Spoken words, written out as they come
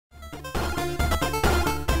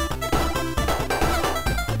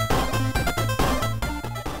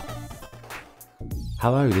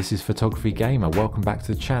Hello, this is Photography Gamer, welcome back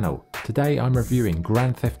to the channel. Today I'm reviewing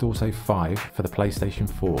Grand Theft Auto 5 for the PlayStation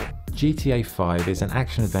 4. GTA 5 is an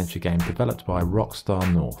action-adventure game developed by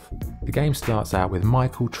Rockstar North. The game starts out with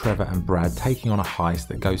Michael, Trevor and Brad taking on a heist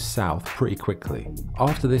that goes south pretty quickly.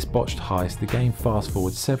 After this botched heist, the game fast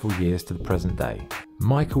forwards several years to the present day.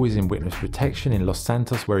 Michael is in witness protection in Los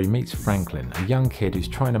Santos where he meets Franklin, a young kid who's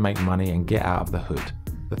trying to make money and get out of the hood.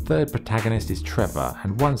 The third protagonist is Trevor,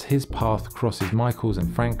 and once his path crosses Michael's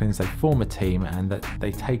and Franklin's, they form a team and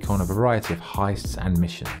they take on a variety of heists and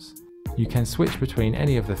missions. You can switch between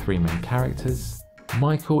any of the three main characters.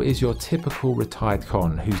 Michael is your typical retired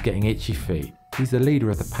con who's getting itchy feet. He's the leader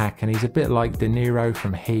of the pack and he's a bit like De Niro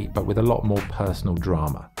from Heat, but with a lot more personal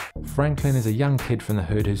drama. Franklin is a young kid from the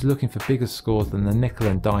hood who's looking for bigger scores than the nickel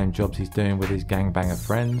and dime jobs he's doing with his gangbanger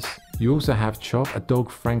friends. You also have Chop, a dog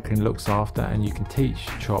Franklin looks after, and you can teach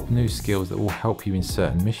Chop new skills that will help you in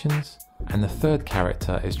certain missions. And the third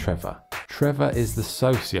character is Trevor. Trevor is the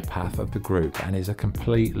sociopath of the group and is a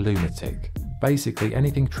complete lunatic. Basically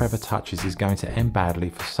anything Trevor touches is going to end badly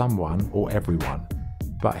for someone or everyone.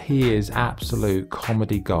 But he is absolute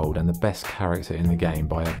comedy gold and the best character in the game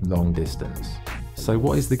by a long distance. So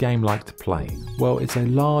what is the game like to play? Well, it's a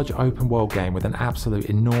large open world game with an absolute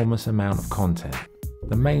enormous amount of content.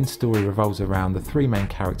 The main story revolves around the three main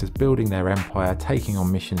characters building their empire, taking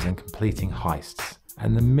on missions and completing heists.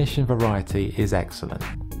 And the mission variety is excellent.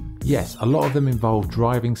 Yes, a lot of them involve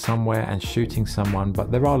driving somewhere and shooting someone,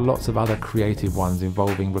 but there are lots of other creative ones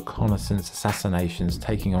involving reconnaissance, assassinations,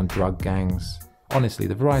 taking on drug gangs. Honestly,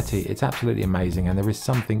 the variety, it's absolutely amazing and there is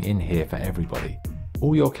something in here for everybody.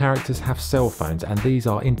 All your characters have cell phones and these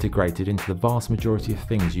are integrated into the vast majority of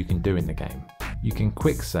things you can do in the game. You can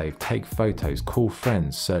quick save, take photos, call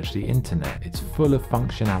friends, search the internet, it's full of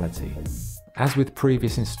functionality. As with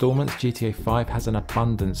previous installments, GTA 5 has an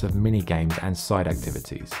abundance of mini-games and side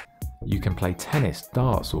activities. You can play tennis,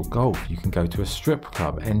 darts or golf, you can go to a strip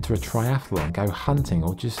club, enter a triathlon, go hunting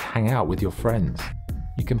or just hang out with your friends.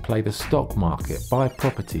 You can play the stock market, buy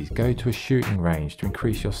properties, go to a shooting range to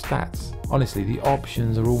increase your stats. Honestly, the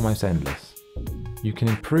options are almost endless. You can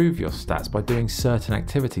improve your stats by doing certain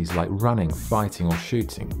activities like running, fighting or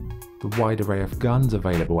shooting. The wide array of guns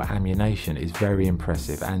available at ammunition is very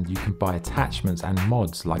impressive, and you can buy attachments and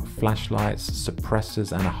mods like flashlights,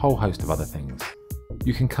 suppressors and a whole host of other things.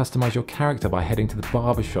 You can customize your character by heading to the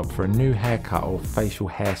barbershop for a new haircut or facial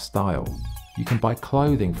hairstyle. You can buy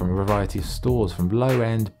clothing from a variety of stores, from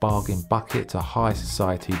low-end bargain bucket to high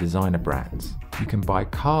society designer brands. You can buy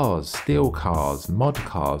cars, steal cars, mod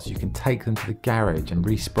cars, you can take them to the garage and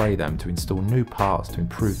respray them to install new parts to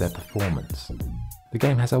improve their performance. The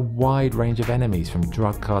game has a wide range of enemies from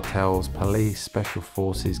drug cartels, police, special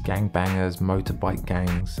forces, gangbangers, motorbike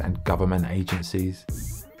gangs and government agencies.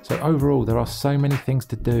 So overall there are so many things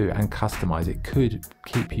to do and customize, it could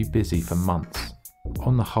keep you busy for months.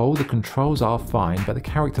 On the whole, the controls are fine, but the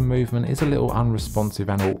character movement is a little unresponsive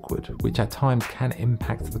and awkward, which at times can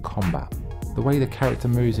impact the combat. The way the character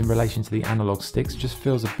moves in relation to the analog sticks just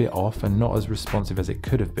feels a bit off and not as responsive as it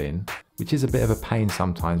could have been, which is a bit of a pain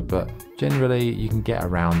sometimes, but generally you can get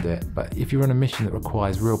around it. But if you're on a mission that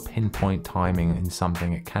requires real pinpoint timing in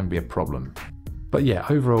something, it can be a problem. But yeah,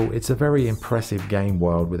 overall it's a very impressive game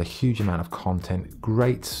world with a huge amount of content,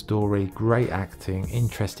 great story, great acting,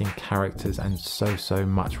 interesting characters and so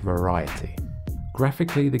much variety.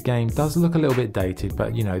 Graphically the game does look a little bit dated,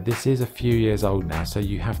 but you know, this is a few years old now, so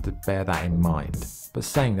you have to bear that in mind. But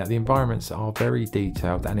saying that, the environments are very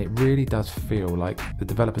detailed and it really does feel like the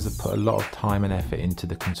developers have put a lot of time and effort into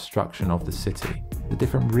the construction of the city. The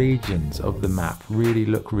different regions of the map really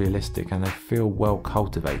look realistic and they feel well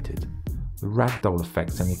cultivated. The ragdoll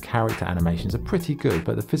effects and the character animations are pretty good,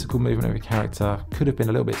 but the physical movement of your character could have been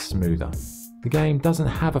a little bit smoother. The game doesn't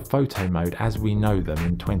have a photo mode as we know them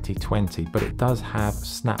in 2020, but it does have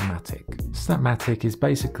Snapmatic. Snapmatic is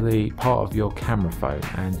basically part of your camera phone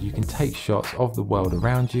and you can take shots of the world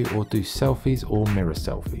around you or do selfies or mirror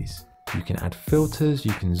selfies. You can add filters,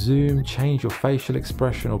 you can zoom, change your facial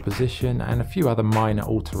expression or position and a few other minor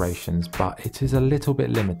alterations, but it is a little bit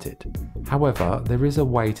limited. However, there is a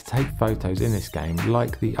way to take photos in this game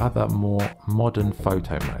like the other more modern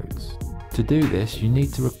photo modes. To do this, you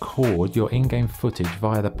need to record your in-game footage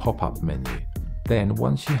via the pop-up menu. Then,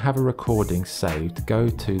 once you have a recording saved, go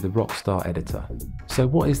to the Rockstar Editor. So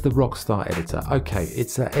what is the Rockstar Editor? Okay,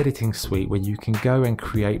 it's an editing suite where you can go and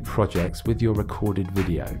create projects with your recorded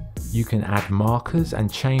video. You can add markers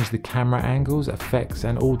and change the camera angles, effects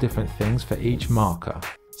and all different things for each marker.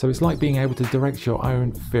 So it's like being able to direct your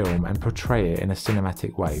own film and portray it in a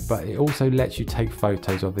cinematic way, but it also lets you take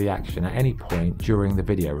photos of the action at any point during the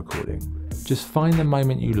video recording. Just find the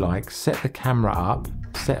moment you like, set the camera up,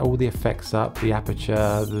 set all the effects up, the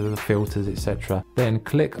aperture, the filters, etc. Then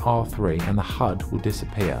click R3 and the HUD will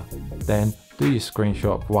disappear. Then do your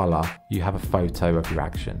screenshot, voila, you have a photo of your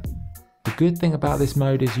action. The good thing about this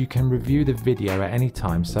mode is you can review the video at any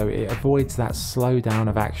time, so it avoids that slowdown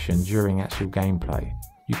of action during actual gameplay.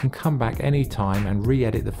 You can come back anytime and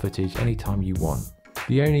re-edit the footage anytime you want.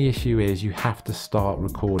 The only issue is you have to start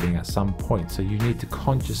recording at some point, so you need to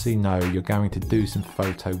consciously know you're going to do some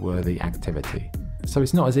photo-worthy activity. So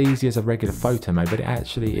it's not as easy as a regular photo mode, but it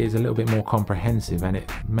actually is a little bit more comprehensive, and it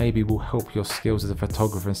maybe will help your skills as a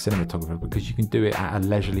photographer and cinematographer because you can do it at a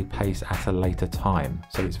leisurely pace at a later time.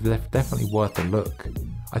 So it's definitely worth a look.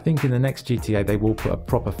 I think in the next GTA they will put a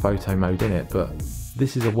proper photo mode in it, but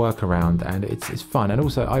this is a workaround and it's fun. And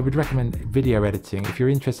also I would recommend video editing. If you're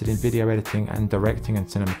interested in video editing and directing and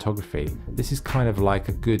cinematography, this is kind of like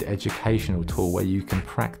a good educational tool where you can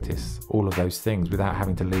practice all of those things without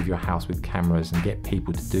having to leave your house with cameras and get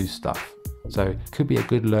people to do stuff. So it could be a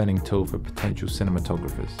good learning tool for potential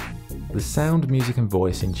cinematographers. The sound, music and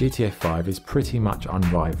voice in GTA 5 is pretty much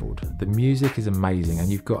unrivaled. The music is amazing and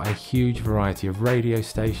you've got a huge variety of radio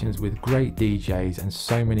stations with great DJs and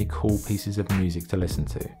so many cool pieces of music to listen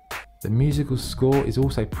to. The musical score is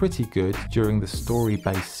also pretty good during the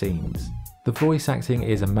story-based scenes. The voice acting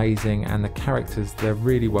is amazing and the characters, they're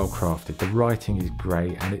really well crafted. The writing is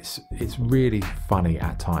great and it's really funny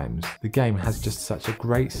at times. The game has just such a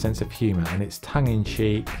great sense of humour and it's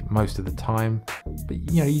tongue-in-cheek most of the time. But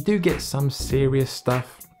you know, you do get some serious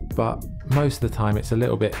stuff, but most of the time it's a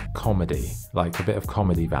little bit comedy, like a bit of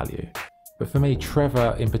comedy value. But for me,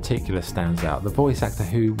 Trevor in particular stands out. The voice actor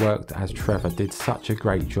who worked as Trevor did such a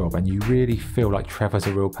great job and you really feel like Trevor's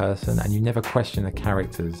a real person and you never question the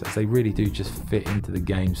characters as they really do just fit into the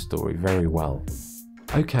game story very well.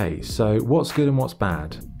 Okay, so what's good and what's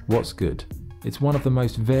bad? What's good? It's one of the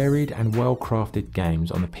most varied and well-crafted games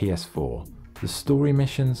on the PS4. The story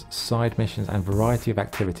missions, side missions and variety of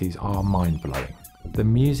activities are mind-blowing. The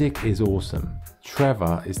music is awesome.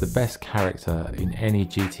 Trevor is the best character in any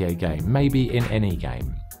GTA game, maybe in any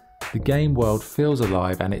game. The game world feels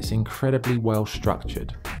alive and it's incredibly well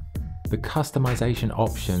structured. The customization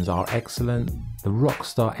options are excellent. The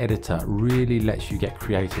Rockstar editor really lets you get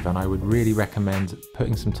creative and I would really recommend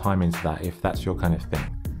putting some time into that if that's your kind of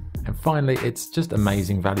thing. And finally, it's just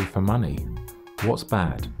amazing value for money. What's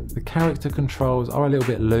bad? The character controls are a little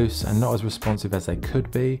bit loose and not as responsive as they could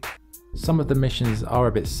be. Some of the missions are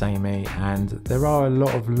a bit samey and there are a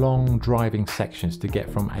lot of long driving sections to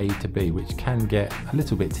get from A to B, which can get a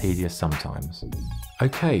little bit tedious sometimes.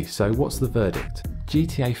 Okay, so what's the verdict?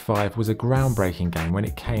 GTA 5 was a groundbreaking game when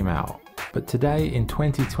it came out, but today in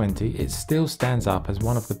 2020 it still stands up as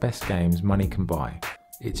one of the best games money can buy.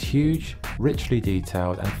 It's huge, richly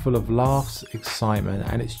detailed and full of laughs, excitement,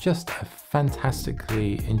 and it's just a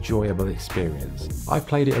fantastically enjoyable experience. I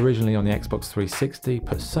played it originally on the Xbox 360,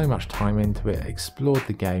 put so much time into it, explored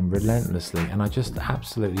the game relentlessly, and I just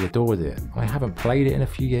absolutely adored it. I haven't played it in a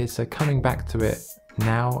few years, so coming back to it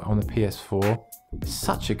now on the PS4, it's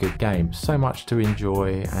such a good game, so much to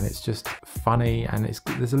enjoy, and it's just funny, and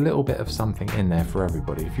there's a little bit of something in there for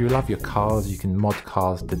everybody. If you love your cars, you can mod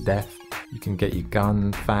cars to death. You can get your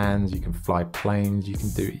gun fans, you can fly planes, you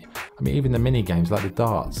can do, I mean, even the mini games like the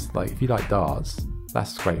darts, like if you like darts,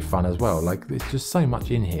 that's great fun as well. Like there's just so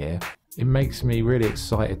much in here. It makes me really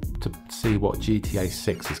excited to see what GTA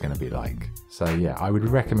 6 is going to be like. So yeah, I would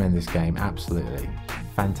recommend this game, absolutely.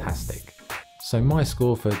 Fantastic. So my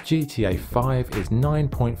score for GTA 5 is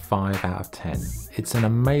 9.5 out of 10. It's an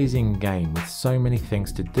amazing game with so many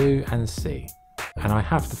things to do and see. And I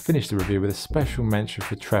have to finish the review with a special mention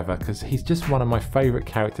for Trevor because he's just one of my favourite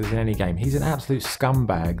characters in any game. He's an absolute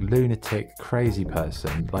scumbag, lunatic, crazy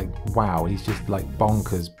person. Like, wow, he's just like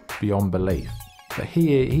bonkers beyond belief. But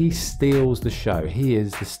he steals the show. He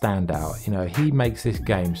is the standout. You know, he makes this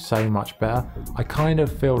game so much better. I kind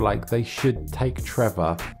of feel like they should take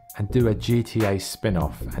Trevor and do a GTA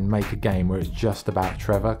spin-off and make a game where it's just about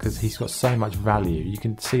Trevor because he's got so much value. You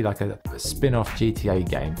can see like a spin-off GTA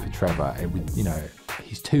game for Trevor. It would, you know,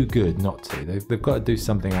 he's too good not to. They've got to do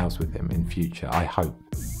something else with him in future, I hope.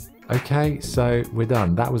 Okay, so we're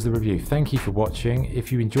done. That was the review. Thank you for watching.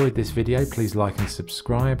 If you enjoyed this video, please like and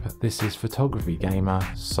subscribe. This is Photography Gamer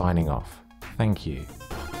signing off. Thank you.